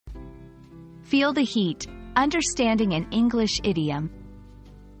Feel the heat. Understanding an English idiom.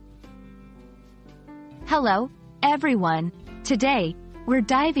 Hello, everyone. Today, we're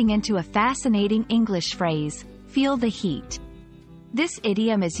diving into a fascinating English phrase, feel the heat. This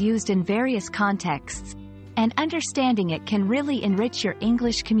idiom is used in various contexts, and understanding it can really enrich your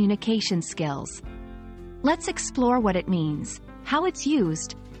English communication skills. Let's explore what it means, how it's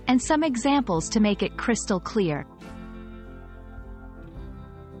used, and some examples to make it crystal clear.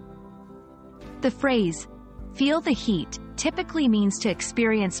 The phrase, feel the heat, typically means to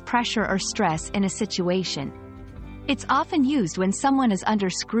experience pressure or stress in a situation. It's often used when someone is under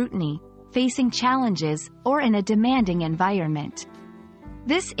scrutiny, facing challenges, or in a demanding environment.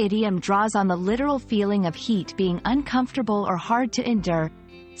 This idiom draws on the literal feeling of heat being uncomfortable or hard to endure,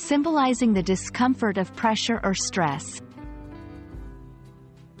 symbolizing the discomfort of pressure or stress.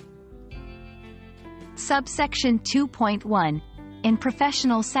 Subsection 2.1. In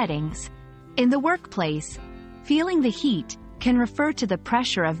professional settings. In the workplace, feeling the heat can refer to the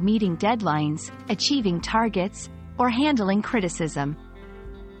pressure of meeting deadlines, achieving targets, or handling criticism.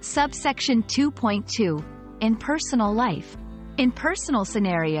 Subsection 2.2. In personal life. In personal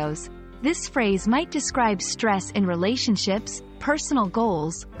scenarios, this phrase might describe stress in relationships, personal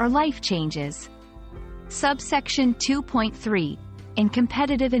goals, or life changes. Subsection 2.3. In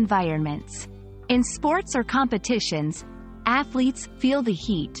competitive environments. In sports or competitions, athletes feel the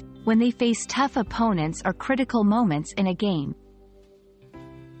heat when they face tough opponents or critical moments in a game.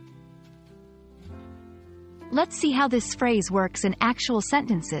 Let's see how this phrase works in actual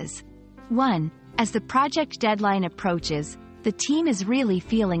sentences. 1. As the project deadline approaches, the team is really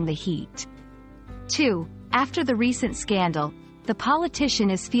feeling the heat. 2. After the recent scandal, the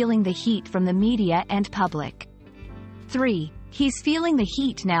politician is feeling the heat from the media and public. 3. He's feeling the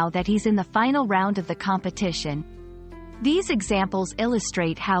heat now that he's in the final round of the competition. These examples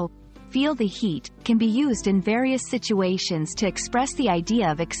illustrate how feel the heat can be used in various situations to express the idea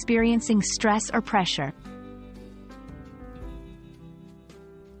of experiencing stress or pressure.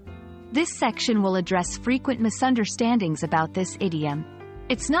 This section will address frequent misunderstandings about this idiom.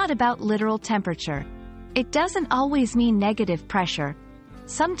 It's not about literal temperature. It doesn't always mean negative pressure.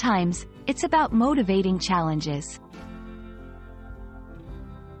 Sometimes, it's about motivating challenges.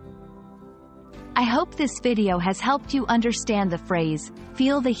 I hope this video has helped you understand the phrase,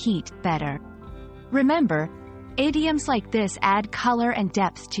 feel the heat, better. Remember, idioms like this add color and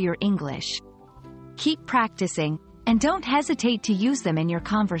depth to your English. Keep practicing, and don't hesitate to use them in your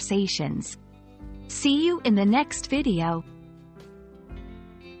conversations. See you in the next video.